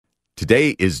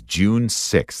Today is June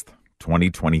 6th,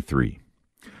 2023.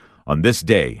 On this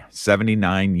day,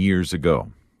 79 years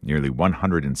ago, nearly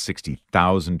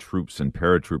 160,000 troops and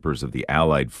paratroopers of the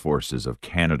Allied forces of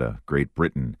Canada, Great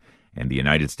Britain, and the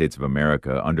United States of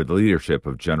America, under the leadership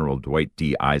of General Dwight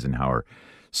D. Eisenhower,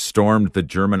 stormed the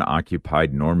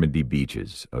German-occupied Normandy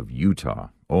beaches of Utah,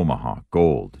 Omaha,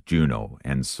 Gold, Juneau,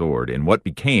 and Sword in what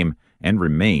became, and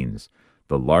remains,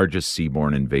 the largest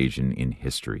seaborne invasion in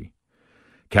history.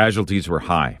 Casualties were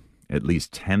high. At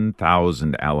least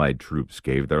 10,000 Allied troops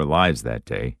gave their lives that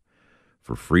day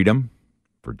for freedom,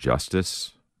 for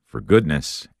justice, for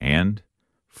goodness, and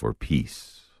for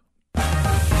peace.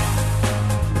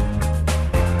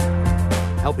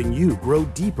 Helping you grow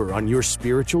deeper on your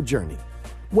spiritual journey.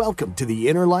 Welcome to The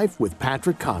Inner Life with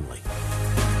Patrick Conley.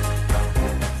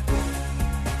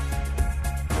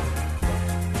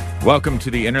 Welcome to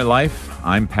The Inner Life.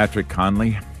 I'm Patrick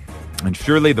Conley. And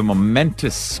surely the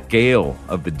momentous scale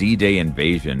of the D-Day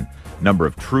invasion, number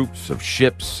of troops, of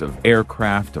ships, of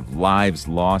aircraft, of lives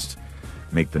lost,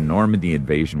 make the Normandy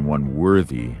invasion one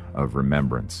worthy of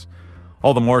remembrance.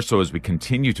 All the more so as we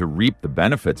continue to reap the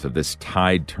benefits of this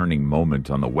tide-turning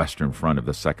moment on the Western Front of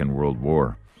the Second World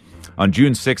War. On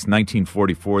June 6,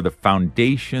 1944, the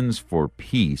foundations for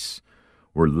peace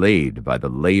were laid by the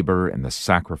labor and the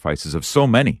sacrifices of so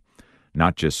many.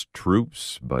 Not just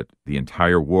troops, but the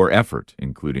entire war effort,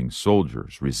 including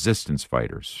soldiers, resistance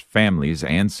fighters, families,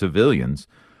 and civilians,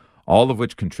 all of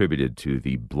which contributed to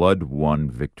the blood-won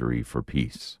victory for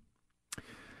peace.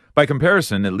 By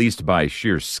comparison, at least by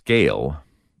sheer scale,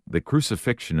 the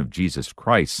crucifixion of Jesus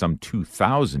Christ some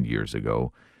 2,000 years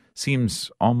ago seems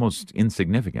almost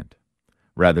insignificant.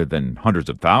 Rather than hundreds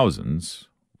of thousands,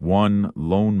 one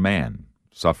lone man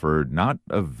suffered not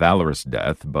a valorous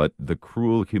death, but the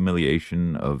cruel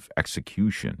humiliation of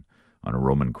execution on a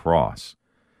Roman cross.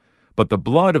 But the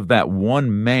blood of that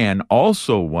one man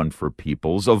also won for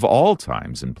peoples of all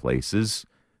times and places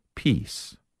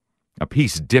peace. A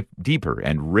peace deeper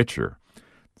and richer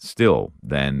still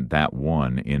than that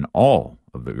won in all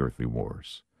of the earthly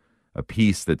wars. A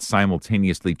peace that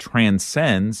simultaneously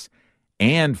transcends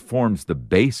and forms the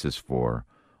basis for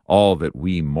all that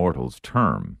we mortals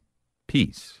term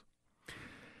peace.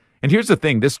 And here's the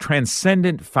thing, this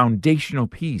transcendent foundational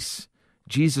peace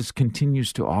Jesus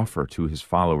continues to offer to his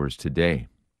followers today.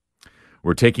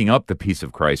 We're taking up the peace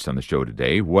of Christ on the show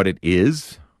today, what it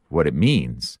is, what it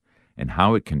means, and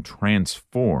how it can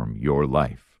transform your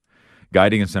life.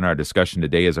 Guiding us in our discussion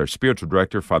today is our spiritual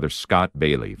director, Father Scott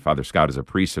Bailey. Father Scott is a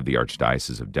priest of the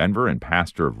Archdiocese of Denver and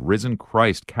pastor of Risen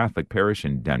Christ Catholic Parish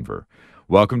in Denver.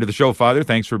 Welcome to the show, Father.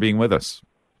 Thanks for being with us.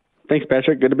 Thanks,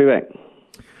 Patrick. Good to be back.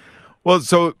 Well,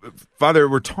 so, Father,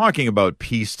 we're talking about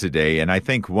peace today, and I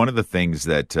think one of the things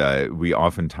that we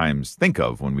oftentimes think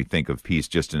of when we think of peace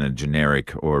just in a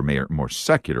generic or more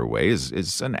secular way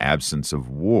is an absence of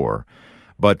war.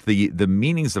 But the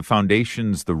meanings, the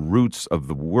foundations, the roots of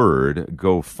the word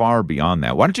go far beyond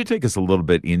that. Why don't you take us a little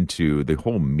bit into the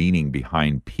whole meaning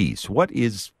behind peace? What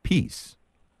is peace?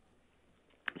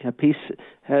 Yeah, peace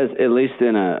has, at least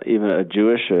in even a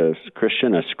Jewish, a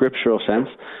Christian, a scriptural sense,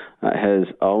 has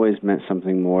always meant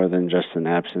something more than just an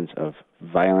absence of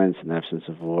violence, an absence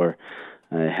of war.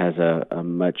 It has a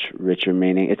much richer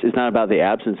meaning. It's not about the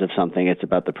absence of something, it's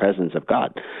about the presence of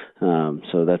God.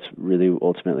 So that's really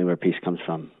ultimately where peace comes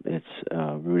from. It's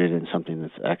rooted in something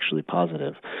that's actually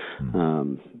positive.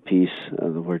 Peace,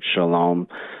 the word shalom,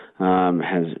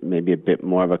 has maybe a bit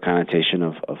more of a connotation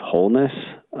of wholeness,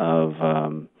 of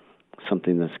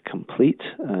something that's complete.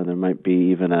 There might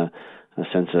be even a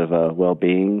sense of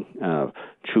well-being,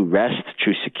 true rest,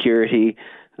 true security.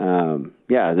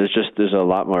 There's a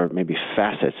lot more maybe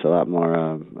facets, a lot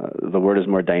more. The word is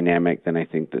more dynamic than I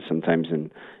think that sometimes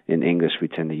in English we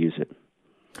tend to use it.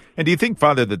 And do you think,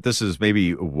 Father, that this is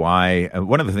maybe why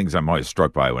one of the things I'm always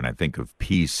struck by when I think of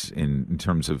peace in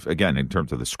terms of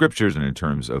the scriptures and in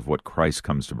terms of what Christ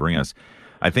comes to bring us,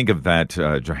 I think of that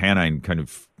Johannine kind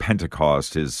of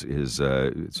Pentecost, his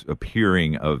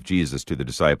appearing of Jesus to the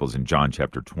disciples in John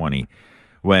chapter 20,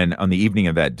 when on the evening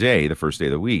of that day, the first day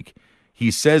of the week, he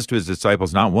says to his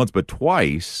disciples not once but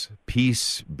twice,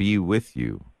 "Peace be with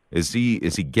you." Is he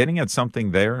getting at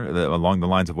something there along the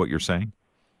lines of what you're saying?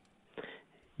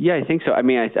 Yeah, I think so. I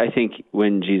mean, I think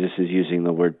when Jesus is using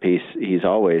the word peace, he's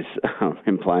always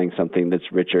implying something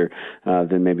that's richer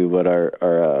than maybe what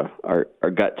our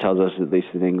gut tells us, at least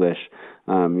in English.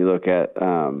 You look at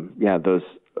those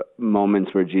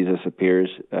moments where Jesus appears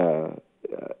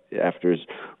after his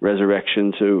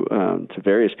resurrection to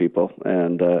various people,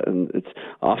 and it's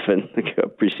often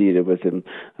preceded with him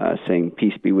saying,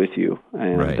 "Peace be with you,"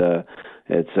 and right.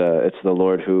 It's the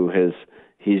Lord who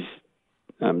he's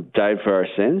died for our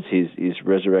sins. He's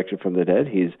resurrected from the dead.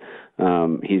 He's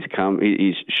come.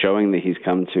 He's showing that he's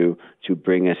come to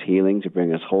bring us healing, to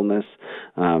bring us wholeness,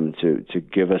 to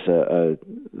give us the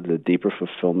deeper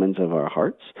fulfillment of our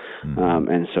hearts.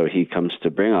 And so he comes to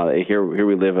bring all that. Here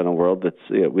we live in a world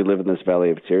we live in this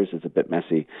valley of tears. It's a bit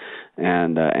messy,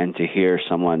 and to hear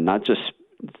someone not just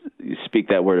speak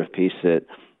that word of peace that.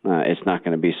 It's not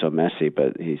going to be so messy,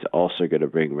 but he's also going to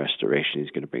bring restoration. He's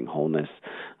going to bring wholeness.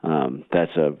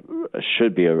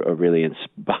 Should be a really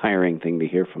inspiring thing to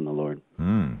hear from the Lord.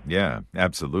 Yeah,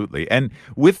 absolutely. And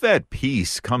with that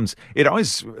peace comes, it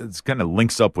kind of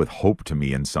links up with hope to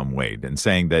me in some way, and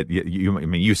saying that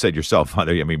you said yourself,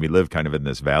 Father, we live kind of in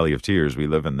this valley of tears. We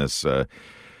live in this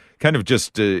kind of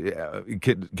just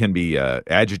can be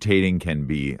agitating, can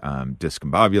be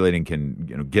discombobulating,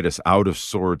 can get us out of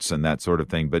sorts and that sort of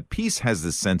thing. But peace has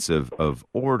this sense of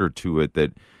order to it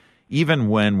that even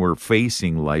when we're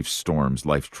facing life's storms,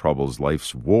 life's troubles,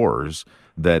 life's wars,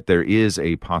 that there is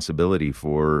a possibility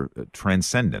for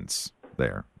transcendence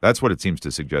there. That's what it seems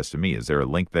to suggest to me. Is there a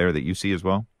link there that you see as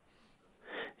well?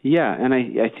 Yeah, and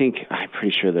I think, I'm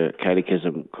pretty sure the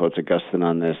Catechism quotes Augustine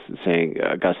on this, saying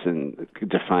Augustine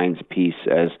defines peace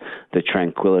as the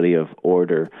tranquility of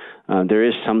order. There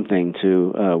is something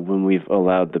to, when we've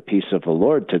allowed the peace of the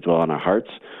Lord to dwell in our hearts,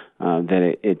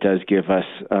 that it does give us,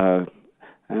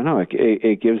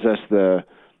 it gives us the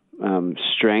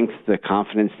strength, the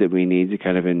confidence that we need to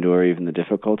kind of endure even the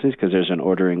difficulties, because there's an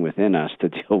ordering within us to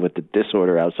deal with the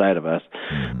disorder outside of us.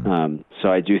 So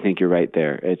I do think you're right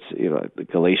there. It's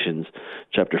Galatians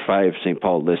chapter 5, St.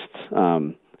 Paul lists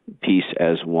peace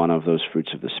as one of those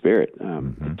fruits of the Spirit.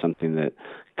 It's something that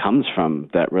comes from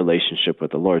that relationship with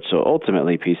the Lord. So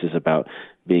ultimately, peace is about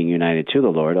being united to the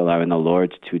Lord, allowing the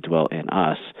Lord to dwell in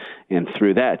us. And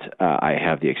through that, I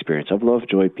have the experience of love,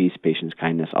 joy, peace, patience,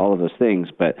 kindness, all of those things.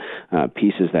 But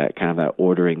peace is that kind of that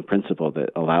ordering principle that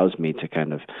allows me to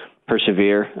kind of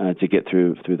persevere to get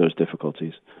through those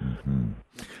difficulties.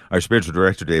 Our spiritual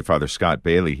director today, Father Scott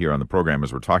Bailey, here on the program,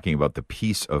 as we're talking about the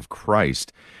peace of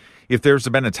Christ. If there's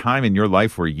been a time in your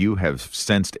life where you have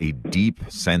sensed a deep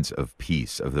sense of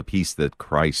peace, of the peace that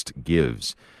Christ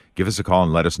gives, give us a call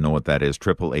and let us know what that is,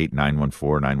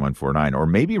 888-914-9149. Or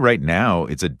maybe right now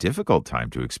it's a difficult time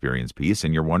to experience peace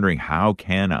and you're wondering, how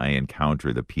can I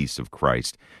encounter the peace of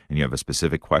Christ? And you have a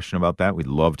specific question about that, we'd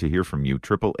love to hear from you,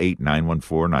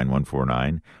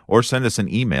 888-914-9149. Or send us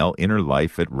an email,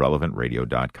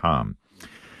 innerlife@relevantradio.com.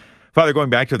 Father, going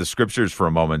back to the scriptures for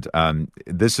a moment,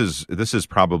 this is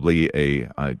probably a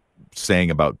saying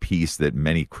about peace that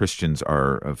many Christians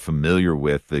are familiar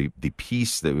with, the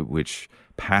peace which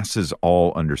passes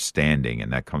all understanding,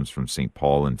 and that comes from St.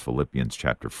 Paul in Philippians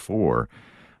chapter 4.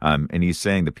 And he's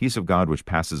saying the peace of God which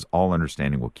passes all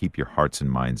understanding will keep your hearts and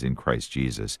minds in Christ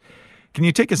Jesus. Can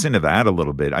you take us into that a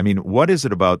little bit? I mean, what is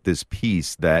it about this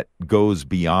peace that goes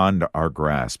beyond our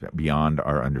grasp, beyond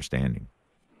our understanding?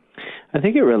 I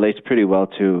think it relates pretty well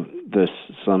to the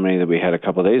solemnity that we had a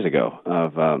couple of days ago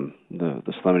of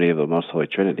the solemnity of the Most Holy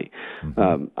Trinity.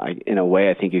 In a way,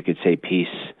 I think you could say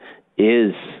peace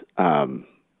is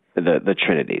the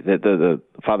Trinity. The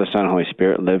Father, Son, and Holy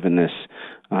Spirit live in this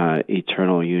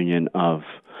eternal union of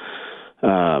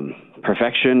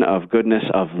perfection, of goodness,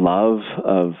 of love,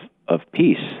 of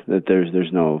peace. That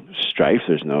there's no strife,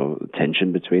 there's no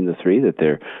tension between the three. That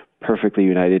they're perfectly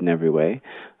united in every way.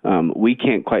 We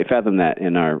can't quite fathom that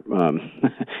in our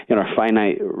in our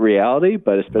finite reality,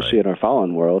 but especially in our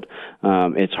fallen world,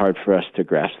 it's hard for us to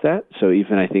grasp that. So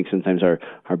even I think sometimes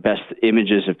our best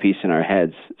images of peace in our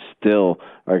heads still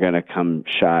are going to come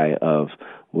shy of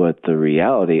what the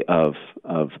reality of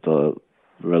the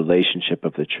relationship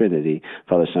of the Trinity,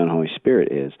 Father, Son, and Holy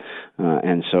Spirit is.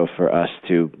 And so for us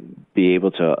to be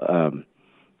able to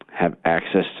have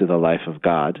access to the life of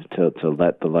God, to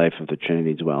let the life of the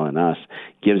Trinity dwell in us,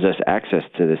 gives us access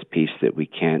to this peace that we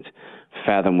can't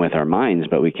fathom with our minds,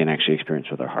 but we can actually experience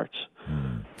with our hearts.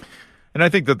 And I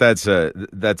think that's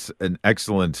an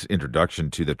excellent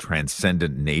introduction to the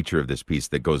transcendent nature of this peace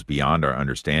that goes beyond our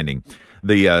understanding.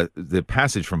 The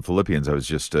passage from Philippians I was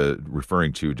just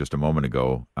referring to just a moment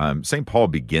ago, St. Paul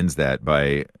begins that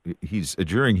by, he's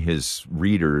adjuring his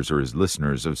readers or his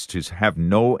listeners to have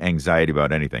no anxiety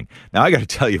about anything. Now, I got to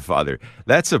tell you, Father,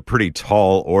 that's a pretty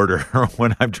tall order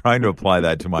when I'm trying to apply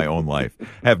that to my own life.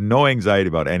 Have no anxiety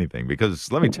about anything,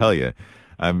 because let me tell you,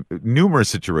 numerous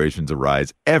situations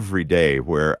arise every day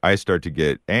where I start to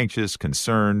get anxious,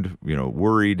 concerned,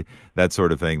 worried, that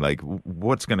sort of thing. Like,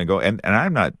 what's going to go? And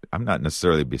I'm not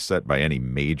necessarily beset by any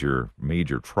major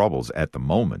troubles at the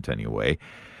moment, anyway.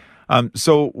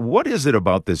 So what is it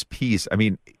about this peace? I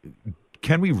mean,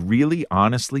 can we really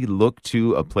honestly look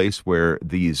to a place where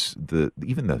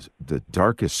even the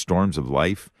darkest storms of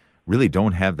life really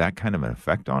don't have that kind of an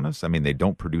effect on us? I mean, they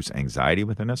don't produce anxiety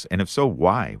within us? And if so,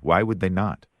 why? Why would they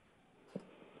not?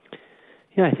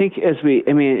 Yeah, I think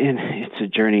it's a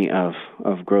journey of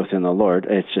growth in the Lord.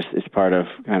 It's part of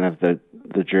kind of the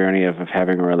journey of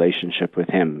having a relationship with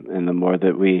Him. And the more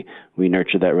that we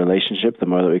nurture that relationship, the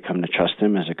more that we come to trust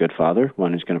Him as a good Father,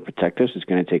 one who's going to protect us, who's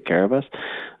going to take care of us.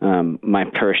 My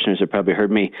parishioners have probably heard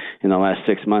me in the last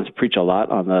 6 months preach a lot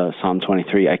on the Psalm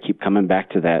 23. I keep coming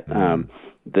back to that.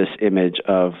 This image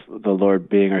of the Lord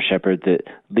being our shepherd that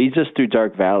leads us through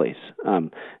dark valleys. I'm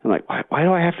like, why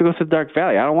do I have to go through the dark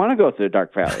valley? I don't want to go through the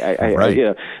dark valley.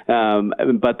 Right.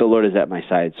 But the Lord is at my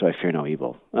side, so I fear no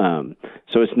evil. So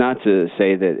it's not to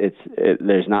say that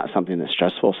there's not something that's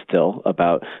stressful still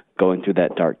about going through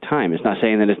that dark time. It's not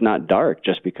saying that it's not dark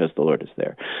just because the Lord is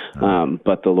there.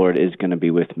 But the Lord is going to be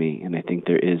with me, and I think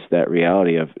there is that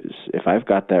reality of if I've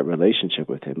got that relationship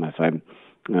with Him, if I'm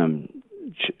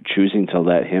choosing to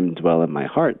let Him dwell in my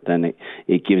heart, then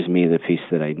it gives me the peace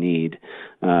that I need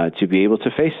to be able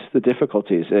to face the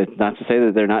difficulties. Not to say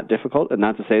that they're not difficult, and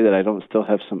not to say that I don't still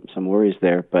have some worries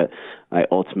there, but I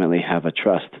ultimately have a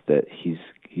trust that He's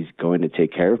going to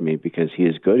take care of me because He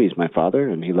is good. He's my Father,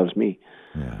 and He loves me.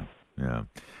 Yeah.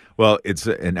 Well, it's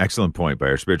an excellent point by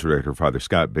our spiritual director, Father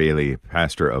Scott Bailey,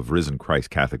 pastor of Risen Christ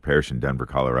Catholic Parish in Denver,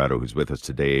 Colorado, who's with us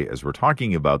today as we're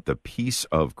talking about the peace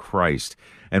of Christ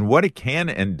and what it can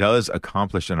and does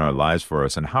accomplish in our lives for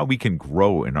us and how we can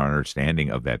grow in our understanding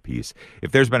of that peace.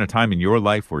 If there's been a time in your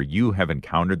life where you have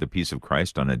encountered the peace of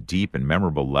Christ on a deep and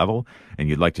memorable level and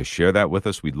you'd like to share that with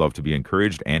us, we'd love to be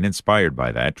encouraged and inspired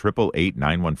by that.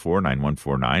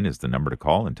 888-914-9149 is the number to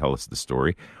call and tell us the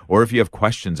story. Or if you have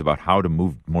questions about how to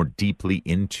move more deeply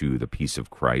into the peace of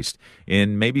Christ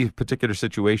in maybe a particular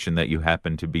situation that you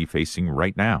happen to be facing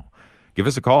right now, give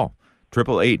us a call.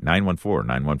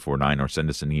 888-914-9149 or send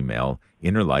us an email,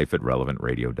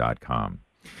 innerlife@relevantradio.com.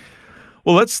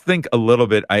 Well, let's think a little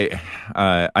bit. I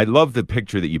love the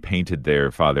picture that you painted there,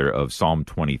 Father, of Psalm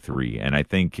 23. And I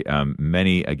think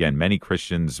many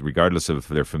Christians, regardless of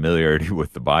their familiarity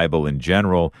with the Bible in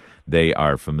general, they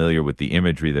are familiar with the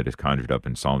imagery that is conjured up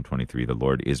in Psalm 23. The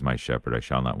Lord is my shepherd, I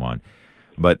shall not want.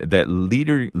 But that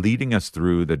leading us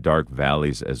through the dark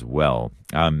valleys as well.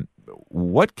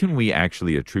 What can we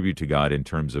actually attribute to God in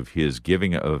terms of His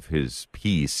giving of His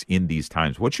peace in these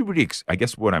times? What should we, I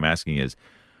guess what I'm asking is,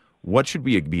 what should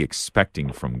we be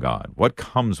expecting from God? What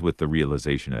comes with the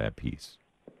realization of that peace?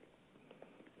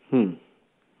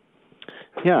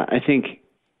 Yeah, I think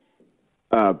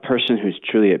a person who's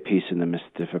truly at peace in the midst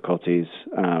of difficulties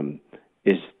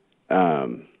is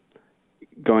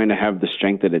going to have the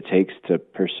strength that it takes to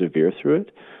persevere through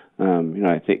it.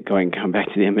 I think come back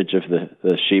to the image of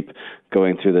the sheep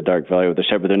going through the dark valley with the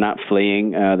shepherd. They're not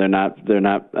fleeing. They're not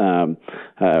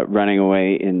running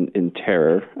away in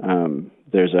terror.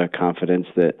 There's a confidence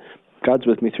that God's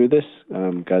with me through this.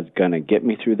 God's going to get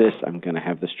me through this. I'm going to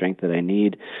have the strength that I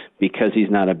need because He's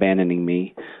not abandoning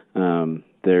me.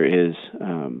 There's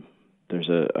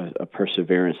a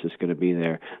perseverance that's going to be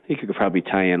there. I think you could probably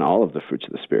tie in all of the fruits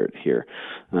of the Spirit here.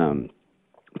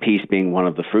 Peace being one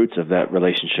of the fruits of that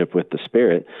relationship with the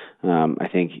Spirit. I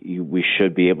think we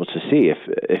should be able to see if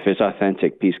it's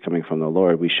authentic peace coming from the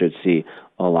Lord, we should see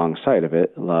alongside of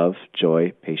it love,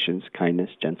 joy, patience,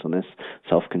 kindness, gentleness,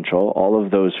 self-control. All of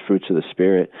those fruits of the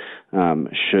Spirit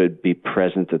should be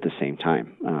present at the same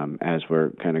time as we're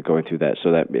kind of going through that.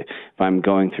 So that if I'm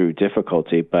going through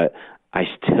difficulty, but I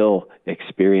still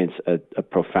experience a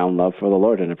profound love for the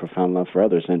Lord and a profound love for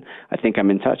others. And I think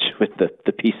I'm in touch with the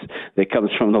peace that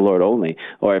comes from the Lord only.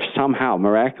 Or if somehow,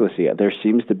 miraculously, there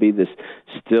seems to be this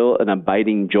still an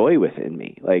abiding joy within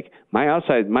me. Like my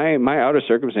outer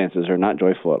circumstances are not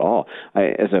joyful at all.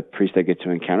 As a priest, I get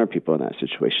to encounter people in that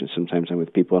situation. Sometimes I'm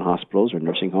with people in hospitals or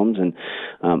nursing homes, and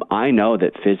I know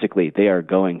that physically they are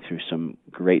going through some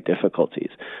great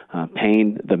difficulties,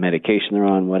 pain, the medication they're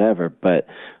on, whatever, but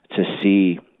to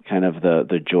see kind of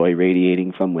the joy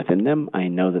radiating from within them, I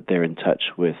know that they're in touch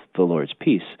with the Lord's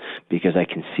peace because I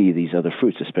can see these other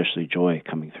fruits, especially joy,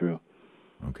 coming through.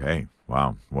 Okay.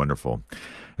 Wow. Wonderful.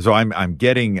 So I'm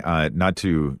getting not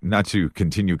to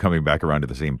continue coming back around to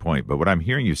the same point, but what I'm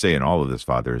hearing you say in all of this,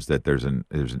 Father, is that there's an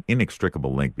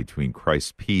inextricable link between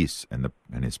Christ's peace and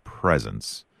His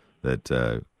presence.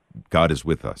 That God is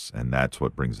with us, and that's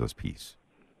what brings us peace.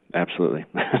 Absolutely.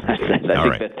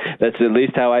 Okay. That's at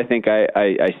least how I think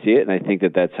I see it, and I think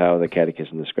that's how the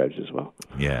Catechism describes it as well.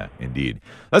 Yeah, indeed.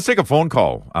 Let's take a phone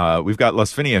call. We've got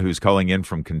Lasvinia who's calling in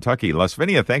from Kentucky.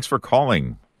 Lasvinia, thanks for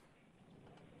calling.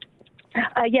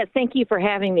 Yes, thank you for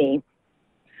having me.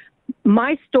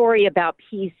 My story about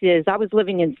peace is I was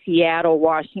living in Seattle,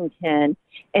 Washington,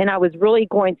 and I was really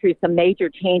going through some major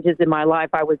changes in my life.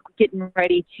 I was getting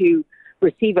ready to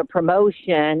receive a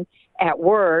promotion at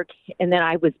work, and then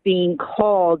I was being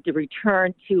called to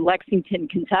return to Lexington,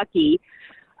 Kentucky.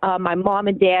 My mom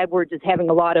and dad were just having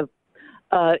a lot of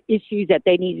issues that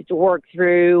they needed to work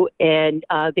through, and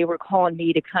they were calling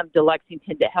me to come to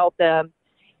Lexington to help them.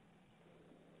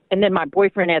 And then my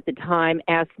boyfriend at the time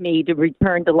asked me to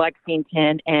return to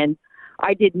Lexington, and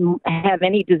I didn't have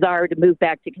any desire to move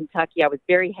back to Kentucky. I was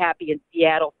very happy in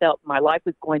Seattle, felt my life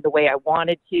was going the way I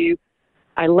wanted to.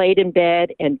 I laid in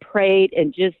bed and prayed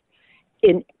and just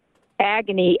in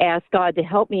agony asked God to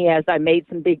help me as I made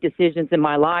some big decisions in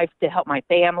my life to help my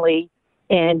family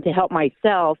and to help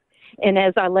myself. And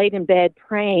as I laid in bed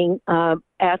praying,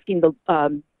 asking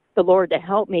the Lord to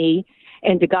help me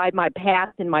and to guide my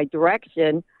path and my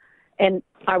direction, and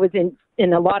I was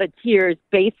in a lot of tears,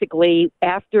 basically,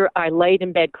 after I laid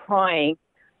in bed crying.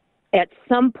 At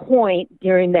some point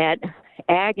during that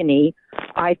agony,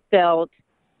 I felt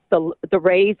the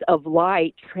rays of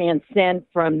light transcend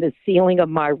from the ceiling of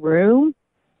my room,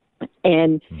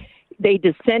 and they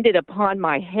descended upon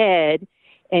my head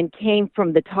and came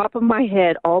from the top of my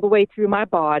head all the way through my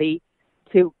body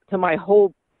to my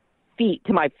whole feet,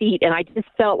 to my feet. And I just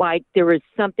felt like there was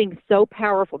something so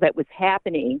powerful that was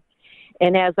happening.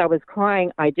 And as I was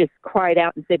crying, I just cried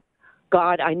out and said,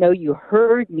 God, I know you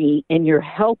heard me and you're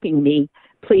helping me.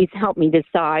 Please help me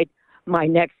decide my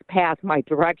next path, my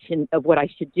direction of what I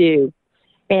should do.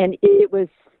 And it was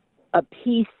a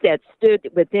peace that stood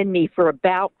within me for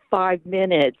about 5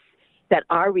 minutes that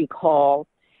I recall.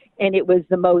 And it was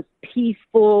the most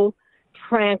peaceful,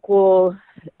 tranquil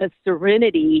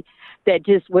serenity that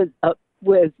just was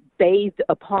bathed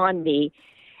upon me.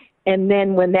 And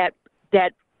then when that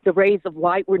the rays of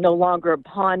light were no longer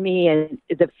upon me and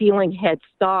the feeling had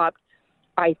stopped,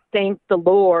 I thanked the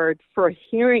Lord for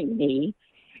hearing me.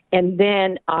 And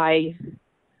then I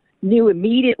knew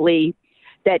immediately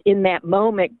that in that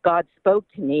moment, God spoke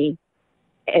to me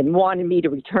and wanted me to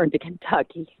return to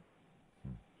Kentucky.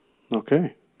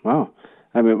 Okay. Wow.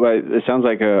 I mean, it sounds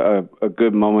like a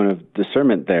good moment of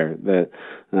discernment there, that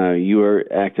you were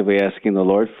actively asking the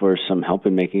Lord for some help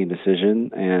in making a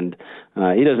decision, and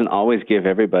He doesn't always give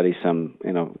everybody some,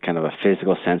 kind of a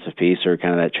physical sense of peace or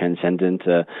kind of that transcendent,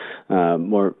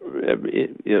 more,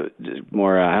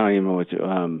 I don't even know what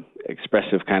to,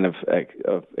 expressive kind of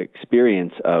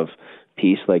experience of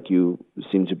peace like you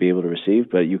seem to be able to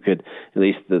receive, but you could at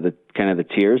least the kind of the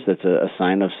tears, that's a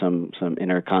sign of some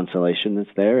inner consolation that's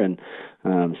there. And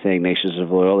St. Ignatius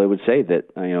of Loyola would say that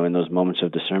in those moments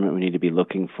of discernment we need to be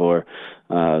looking for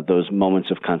those moments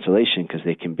of consolation, because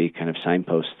they can be kind of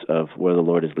signposts of where the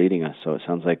Lord is leading us. So it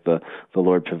sounds like the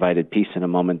Lord provided peace in a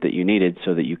moment that you needed,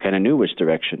 so that you kind of knew which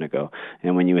direction to go.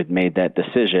 And when you had made that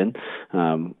decision,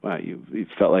 you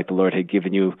felt like the Lord had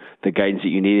given you the guidance that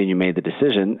you needed, and you made the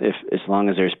decision. As long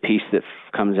as there's peace that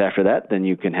comes after that, then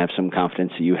you can have some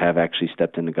confidence that you have actually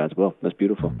stepped into God's will. That's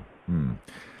beautiful. Mm-hmm.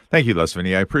 Thank you,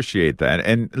 Lasvinia. I appreciate that.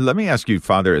 And let me ask you,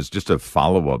 Father, as just a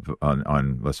follow-up on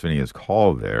Lasvinia's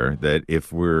call there, that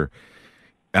if we're,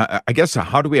 I guess,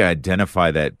 how do we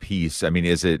identify that peace? I mean,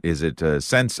 is it a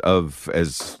sense of,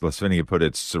 as Lasvinia put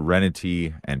it,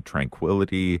 serenity and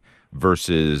tranquility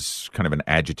versus kind of an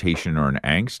agitation or an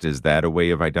angst? Is that a way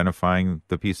of identifying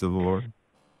the peace of the Lord?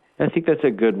 I think that's a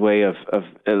good way of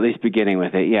at least beginning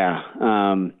with it, yeah.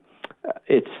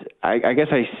 I guess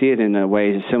I see it in a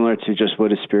way similar to just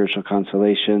what is spiritual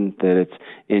consolation, that it's,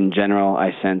 in general,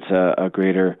 I sense a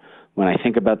greater, when I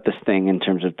think about this thing in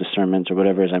terms of discernment or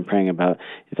whatever it is I'm praying about,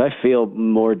 if I feel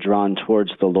more drawn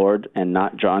towards the Lord and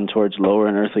not drawn towards lower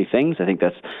and earthly things, I think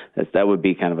that would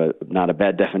be kind of not a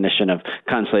bad definition of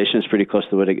consolation. It's pretty close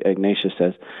to what Ignatius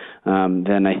says.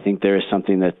 Then I think there is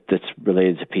something that's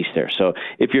related to peace there. So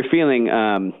if you're feeling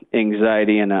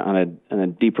anxiety on a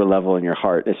deeper level in your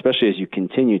heart, especially as you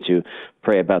continue to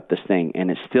pray about this thing,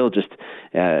 and it's still just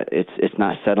it's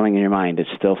not settling in your mind, it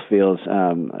still feels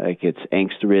like it's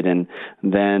angst-ridden,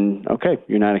 then okay,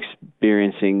 you're not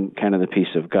experiencing kind of the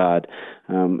peace of God.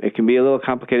 It can be a little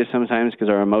complicated sometimes, because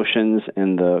our emotions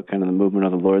and the kind of the movement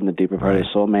of the Lord in the deeper part of the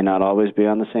soul may not always be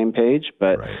on the same page,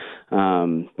 but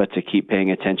to keep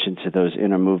paying attention to those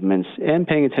inner movements and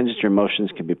paying attention to your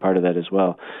emotions can be part of that as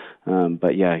well.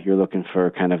 But yeah, you're looking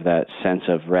for kind of that sense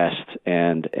of rest,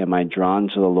 and am I drawn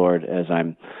to the Lord as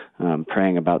I'm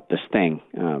praying about this thing?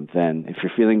 Then if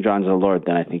you're feeling drawn to the Lord,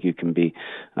 then I think you can be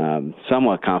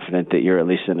somewhat confident that you're at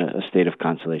least in a state of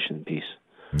consolation and peace.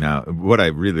 Now, what I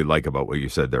really like about what you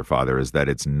said there, Father, is that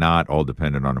it's not all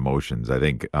dependent on emotions. I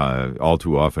think all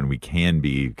too often we can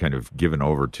be kind of given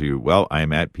over to, well,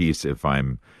 I'm at peace if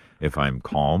I'm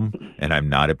calm, and I'm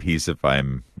not at peace if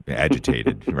I'm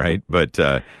agitated, right? But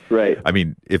right. I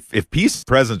mean, if peace and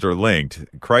presence are linked,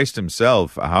 Christ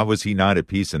himself, how was he not at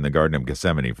peace in the Garden of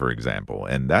Gethsemane, for example?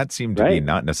 And that seemed to be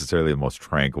not necessarily the most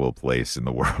tranquil place in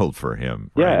the world for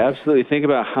him. Right? Yeah, absolutely. Think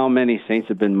about how many saints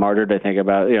have been martyred. I think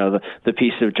about, the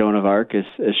peace of Joan of Arc as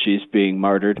she's being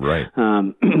martyred. Right.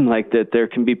 Like that there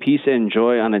can be peace and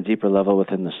joy on a deeper level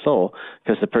within the soul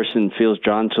because the person feels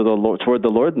drawn to toward the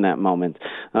Lord in that moment,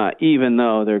 even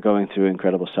though they're going through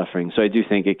incredible suffering. So I do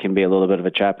think it can be a little bit of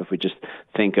a trap if we just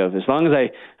think of, as long as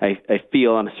I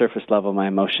feel on a surface level my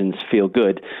emotions feel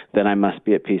good, then I must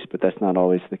be at peace. But that's not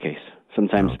always the case.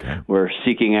 Sometimes we're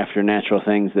seeking after natural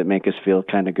things that make us feel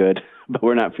kind of good, but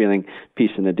we're not feeling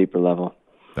peace in a deeper level.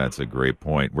 That's a great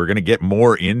point. We're going to get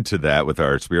more into that with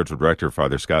our spiritual director,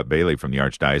 Father Scott Bailey from the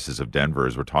Archdiocese of Denver,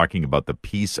 as we're talking about the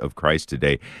peace of Christ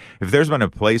today. If there's been a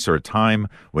place or a time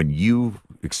when you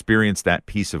experienced that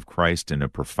peace of Christ in a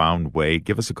profound way,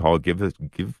 give us a call. Give the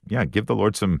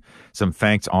Lord some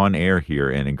thanks on air here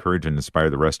and encourage and inspire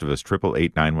the rest of us.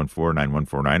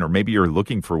 888-914-9149. Or maybe you're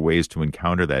looking for ways to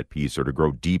encounter that peace or to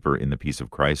grow deeper in the peace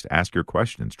of Christ. Ask your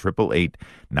questions.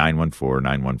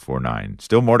 888-914-9149.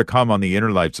 Still more to come on the Inner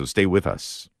Life, so stay with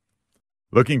us.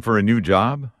 Looking for a new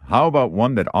job? How about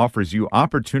one that offers you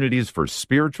opportunities for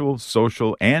spiritual,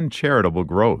 social, and charitable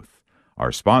growth?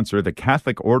 Our sponsor, the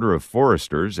Catholic Order of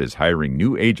Foresters, is hiring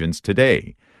new agents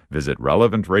today. Visit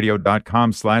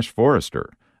relevantradio.com/forester,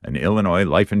 an Illinois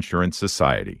life insurance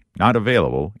society. Not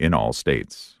available in all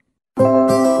states.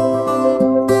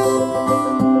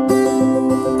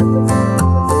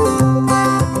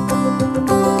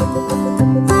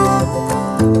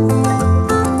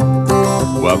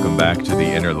 Welcome back to The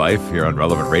Inner Life here on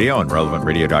Relevant Radio, on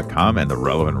relevantradio.com and the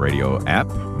Relevant Radio app.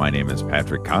 My name is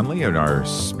Patrick Conley, and our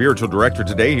spiritual director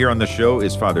today here on the show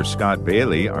is Father Scott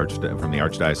Bailey from the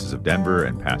Archdiocese of Denver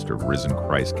and pastor of Risen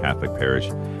Christ Catholic Parish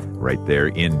right there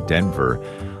in Denver.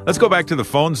 Let's go back to the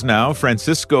phones now.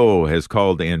 Francisco has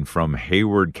called in from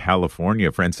Hayward,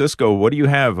 California. Francisco, what do you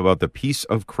have about the peace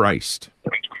of Christ?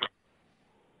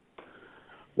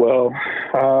 Well,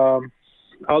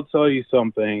 I'll tell you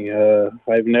something.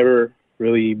 I've never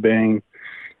really been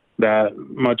that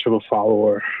much of a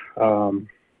follower.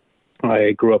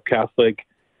 I grew up Catholic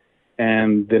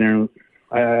and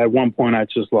at one point I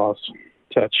just lost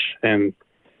touch and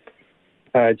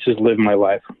I just lived my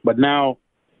life. But now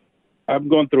I'm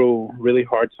going through really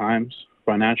hard times,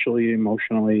 financially,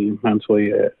 emotionally,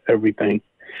 mentally. Everything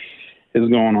is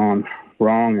going on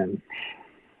wrong. And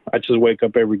I just wake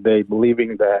up every day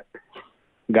believing that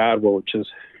God will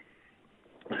just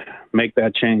make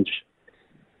that change.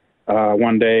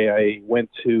 One day I went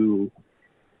to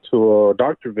a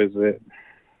doctor visit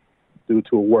due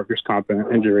to a workers' comp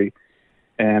injury,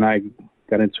 and I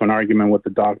got into an argument with the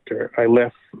doctor. I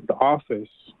left the office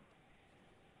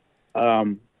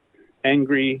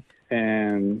angry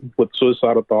and with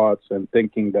suicidal thoughts and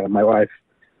thinking that my life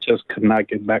just could not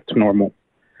get back to normal.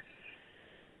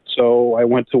 So I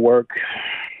went to work,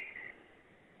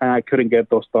 and I couldn't get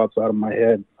those thoughts out of my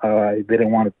head. I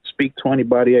didn't want to speak to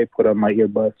anybody. I put on my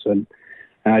earbuds, and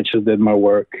I just did my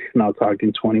work, now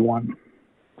talking 21.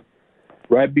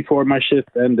 Right before my shift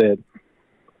ended,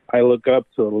 I look up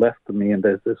to the left of me, and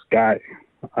there's this guy.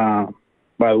 By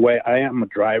the way, I am a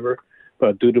driver,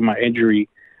 but due to my injury,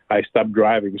 I stopped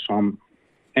driving, so I'm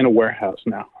in a warehouse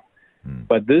now.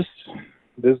 But this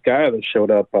guy that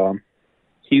showed up,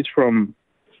 he's one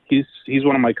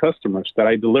of my customers that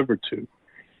I delivered to.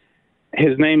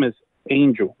 His name is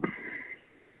Angel.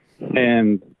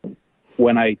 And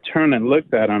when I turned and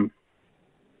looked at him,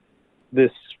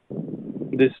 this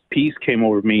peace came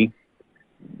over me.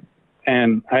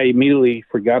 And I immediately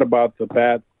forgot about the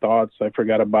bad thoughts. I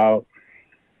forgot about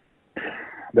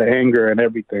the anger and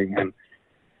everything. And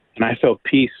I felt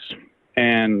peace.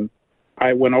 And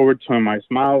I went over to him. I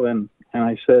smiled and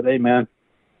I said, "Hey, man,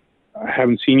 I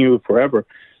haven't seen you forever."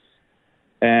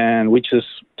 And we just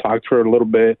talked for a little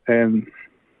bit, and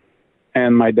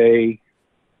my day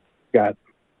got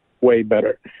way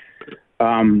better.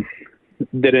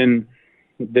 Didn't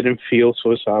feel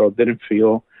suicidal. Didn't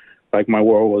feel like my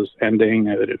world was ending.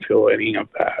 I didn't feel any of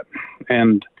that.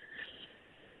 And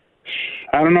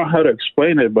I don't know how to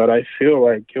explain it, but I feel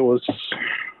like it was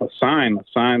a sign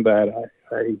that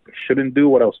I shouldn't do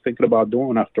what I was thinking about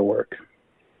doing after work.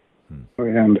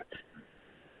 And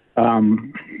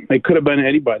it could have been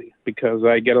anybody because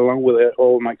I get along with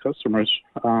all of my customers.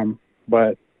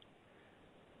 But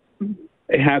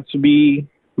it had to be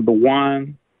the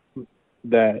one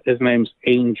that his name's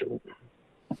Angel,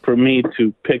 for me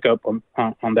to pick up on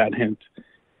that hint.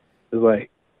 It's like,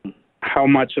 how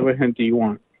much of a hint do you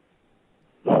want?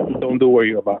 Don't do what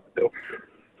you're about to do.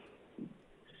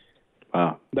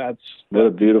 Wow. What a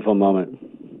beautiful moment.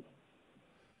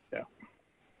 Yeah.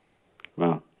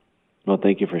 Wow. Well,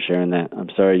 thank you for sharing that. I'm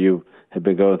sorry you have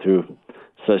been going through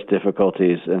such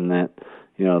difficulties, and that,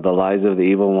 the lies of the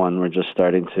evil one were just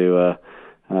starting to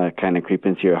kind of creep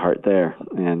into your heart there,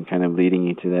 and kind of leading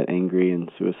you to that angry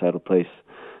and suicidal place.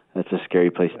 That's a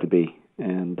scary place to be.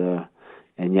 And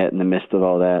yet in the midst of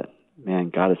all that, man,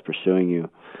 God is pursuing you.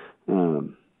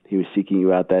 He was seeking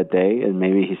you out that day, and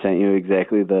maybe he sent you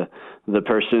exactly the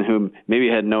person who maybe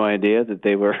had no idea that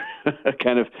they were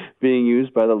kind of being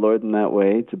used by the Lord in that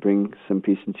way to bring some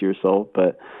peace into your soul.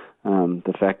 But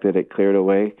the fact that it cleared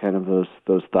away kind of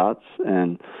those thoughts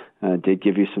and did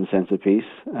give you some sense of peace,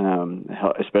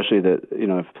 especially that,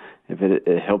 if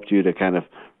it helped you to kind of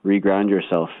reground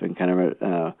yourself and kind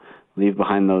of leave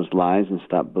behind those lies and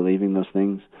stop believing those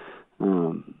things,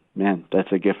 man,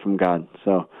 that's a gift from God.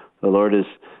 So the Lord is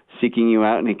seeking you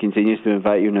out, and he continues to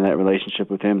invite you into that relationship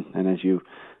with him. And as you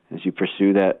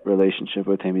pursue that relationship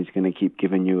with him, he's going to keep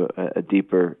giving you a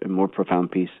deeper and more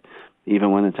profound peace,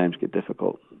 even when the times get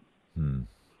difficult.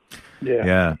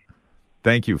 Yeah.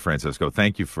 Thank you, Francisco.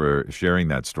 Thank you for sharing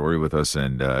that story with us,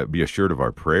 and be assured of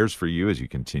our prayers for you as you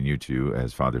continue to,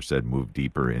 as Father said, move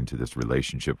deeper into this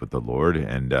relationship with the Lord.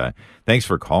 And thanks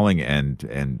for calling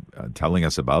and telling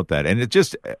us about that. And it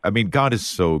just, God is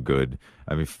so good.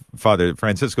 Father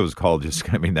Francisco's call that's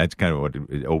kind of what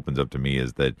it opens up to me,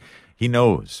 is that he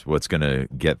knows what's going to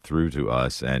get through to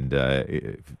us.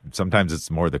 And sometimes it's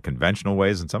more the conventional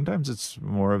ways, and sometimes it's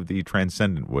more of the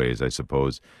transcendent ways, I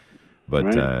suppose. But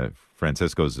right.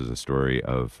 Francisco's is a story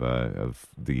of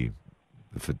the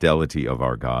fidelity of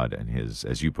our God and his,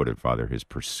 as you put it, Father, his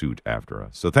pursuit after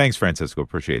us. So thanks, Francisco.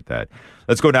 Appreciate that.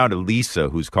 Let's go down to Lisa,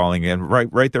 who's calling in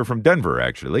right there from Denver,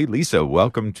 actually. Lisa,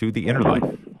 welcome to the Inner Life.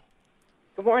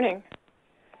 Good morning.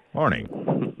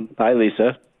 Morning. Hi,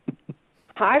 Lisa.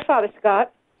 Hi, Father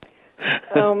Scott.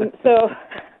 So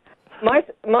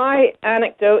my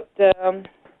anecdote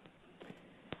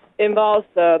involves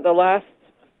the last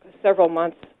several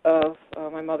months of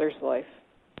my mother's life,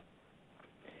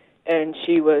 and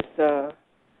she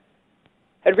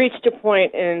had reached a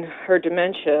point in her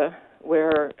dementia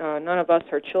where none of us,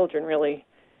 her children, really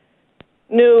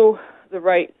knew the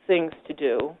right things to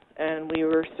do, and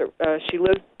she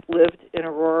lived in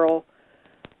a rural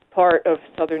part of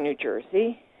southern New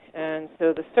Jersey, and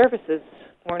so the services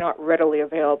were not readily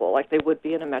available like they would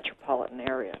be in a metropolitan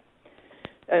area.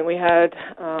 And we had,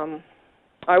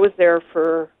 I was there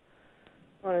for,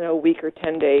 a week or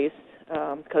 10 days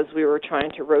because we were trying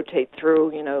to rotate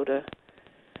through, to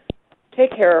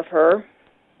take care of her.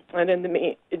 And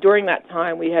during that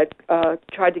time, we had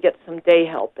tried to get some day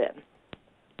help in.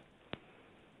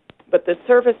 But the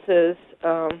services,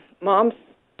 Mom's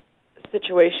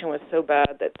situation was so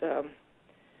bad that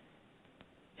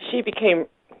she became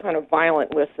kind of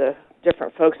violent with the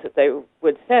different folks that they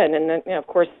would send. And then, of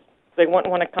course, they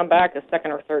wouldn't want to come back a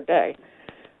second or third day.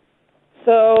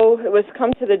 So it was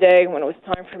come to the day when it was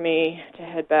time for me to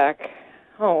head back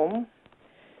home,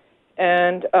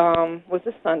 and was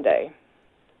a Sunday,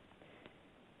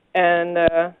 and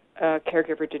a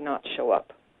caregiver did not show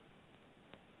up.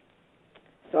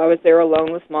 So I was there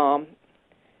alone with Mom,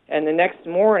 and the next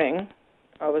morning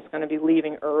I was going to be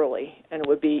leaving early, and it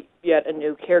would be yet a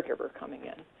new caregiver coming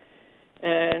in.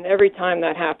 And every time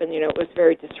that happened, it was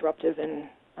very disruptive, and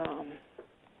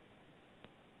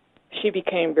she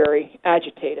became very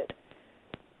agitated.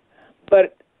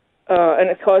 But and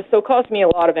it caused me a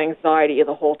lot of anxiety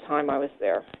the whole time I was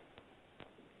there.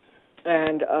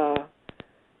 And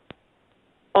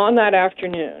on that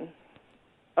afternoon,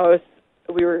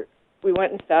 we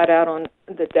went and sat out on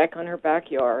the deck on her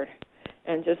backyard,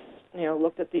 and just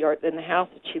looked at the art in the house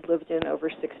that she'd lived in over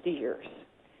 60 years.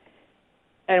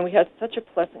 And we had such a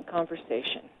pleasant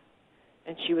conversation,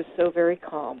 and she was so very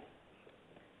calm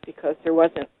because there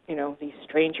wasn't these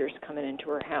strangers coming into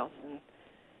her house.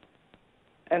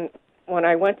 And when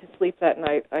I went to sleep that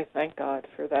night, I thank God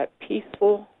for that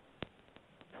peaceful,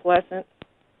 pleasant,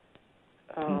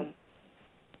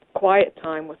 quiet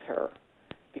time with her,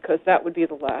 because that would be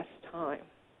the last time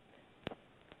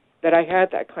that I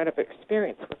had that kind of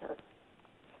experience with her.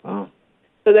 Wow.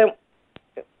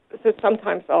 So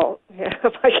sometimes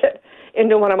if I get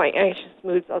into one of my anxious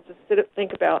moods, I'll just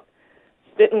think about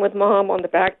sitting with Mom on the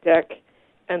back deck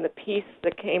and the peace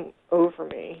that came over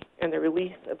me and the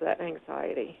release of that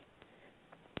anxiety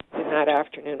in that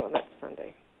afternoon on that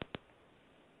Sunday.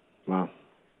 Wow.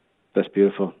 That's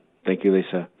beautiful. Thank you,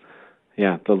 Lisa.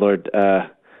 Yeah, the Lord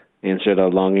answered a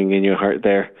longing in your heart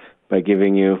there by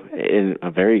giving you, in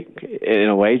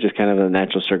a way, just kind of the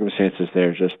natural circumstances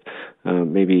there, just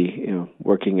maybe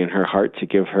working in her heart to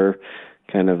give her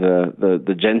kind of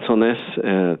the gentleness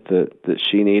that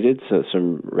she needed, so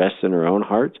some rest in her own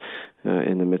heart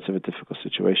in the midst of a difficult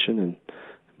situation. And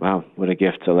wow, what a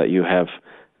gift to let you have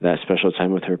that special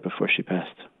time with her before she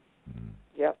passed.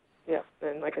 Yep.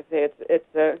 And like I say,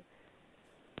 it's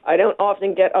I don't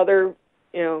often get other,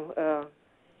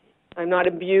 I'm not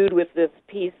imbued with this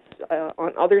peace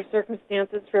on other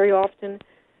circumstances very often,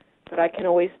 but I can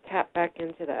always tap back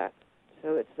into that.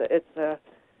 So it's a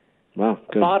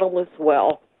bottomless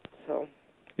well. So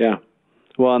yeah,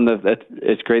 well, and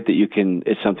it's great that you can.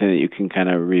 It's something that you can kind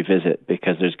of revisit,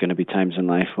 because there's going to be times in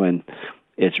life when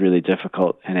it's really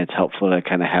difficult, and it's helpful to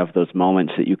kind of have those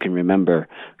moments that you can remember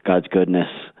God's goodness,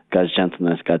 God's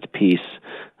gentleness, God's peace,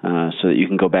 so that you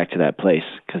can go back to that place.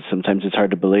 Because sometimes it's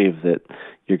hard to believe that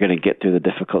you're going to get through the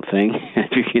difficult thing.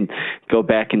 If you can go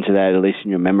back into that, at least in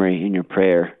your memory, in your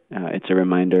prayer, it's a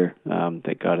reminder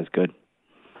that God is good.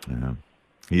 Yeah,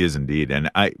 He is indeed. And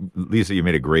Lisa, you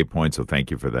made a great point, so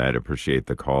thank you for that. I appreciate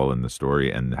the call and the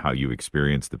story and how you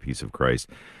experienced the peace of Christ.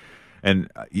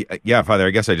 And yeah, Father, I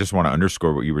guess I just want to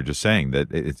underscore what you were just saying,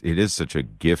 that it is such a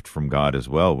gift from God as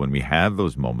well when we have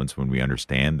those moments when we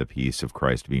understand the peace of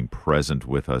Christ being present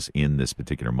with us in this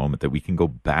particular moment, that we can go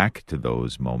back to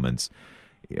those moments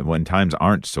when times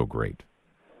aren't so great.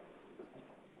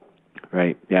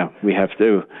 Right. Yeah, we have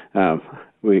to.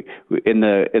 We in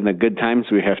the good times,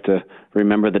 we have to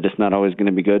remember that it's not always going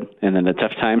to be good, and in the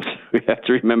tough times, we have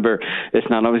to remember it's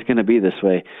not always going to be this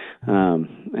way.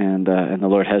 And the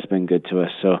Lord has been good to us.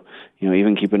 So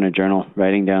even keeping a journal,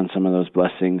 writing down some of those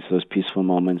blessings, those peaceful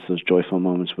moments, those joyful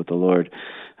moments with the Lord,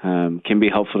 can be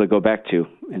helpful to go back to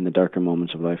in the darker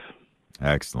moments of life.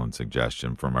 Excellent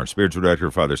suggestion from our spiritual director,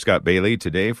 Father Scott Bailey,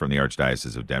 today from the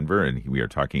Archdiocese of Denver, and we are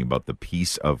talking about the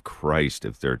peace of Christ.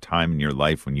 If there's a time in your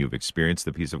life when you've experienced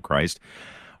the peace of Christ,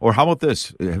 or how about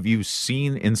this? Have you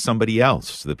seen in somebody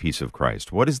else the peace of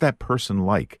Christ? What is that person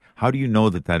like? How do you know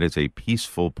that that is a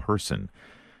peaceful person?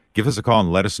 Give us a call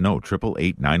and let us know,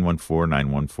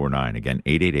 888-914-9149. Again,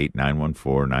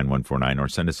 888-914-9149, or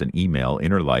send us an email,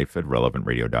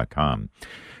 innerlife@relevantradio.com.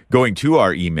 Going to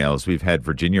our emails, we've had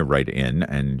Virginia write in,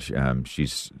 and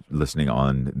she's listening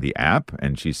on the app,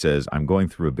 and she says, I'm going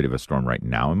through a bit of a storm right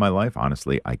now in my life.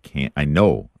 Honestly, I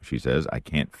know, she says, I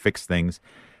can't fix things.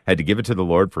 Had to give it to the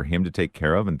Lord for Him to take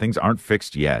care of, and things aren't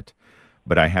fixed yet.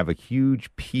 But I have a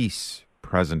huge peace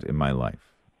present in my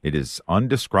life. It is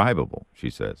undescribable, she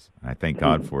says. I thank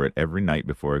God for it every night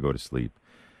before I go to sleep.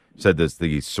 Said that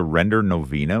the Surrender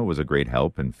Novena was a great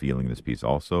help in feeling this peace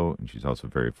also. And she's also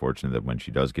very fortunate that when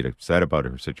she does get upset about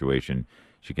her situation,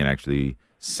 she can actually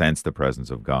sense the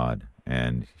presence of God.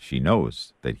 And she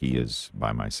knows that He is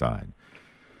by my side.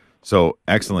 So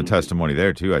excellent testimony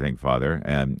there too, I think, Father.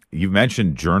 And you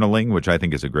mentioned journaling, which I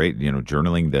think is a great,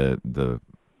 journaling the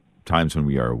times when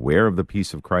we are aware of the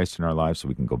peace of Christ in our lives, so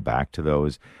we can go back to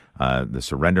those. The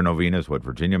Surrender Novena is what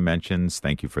Virginia mentions.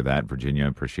 Thank you for that, Virginia.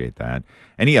 Appreciate that.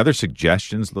 Any other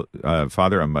suggestions,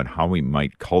 Father, about how we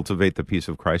might cultivate the peace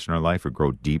of Christ in our life or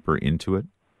grow deeper into it?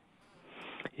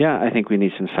 Yeah, I think we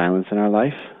need some silence in our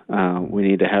life. We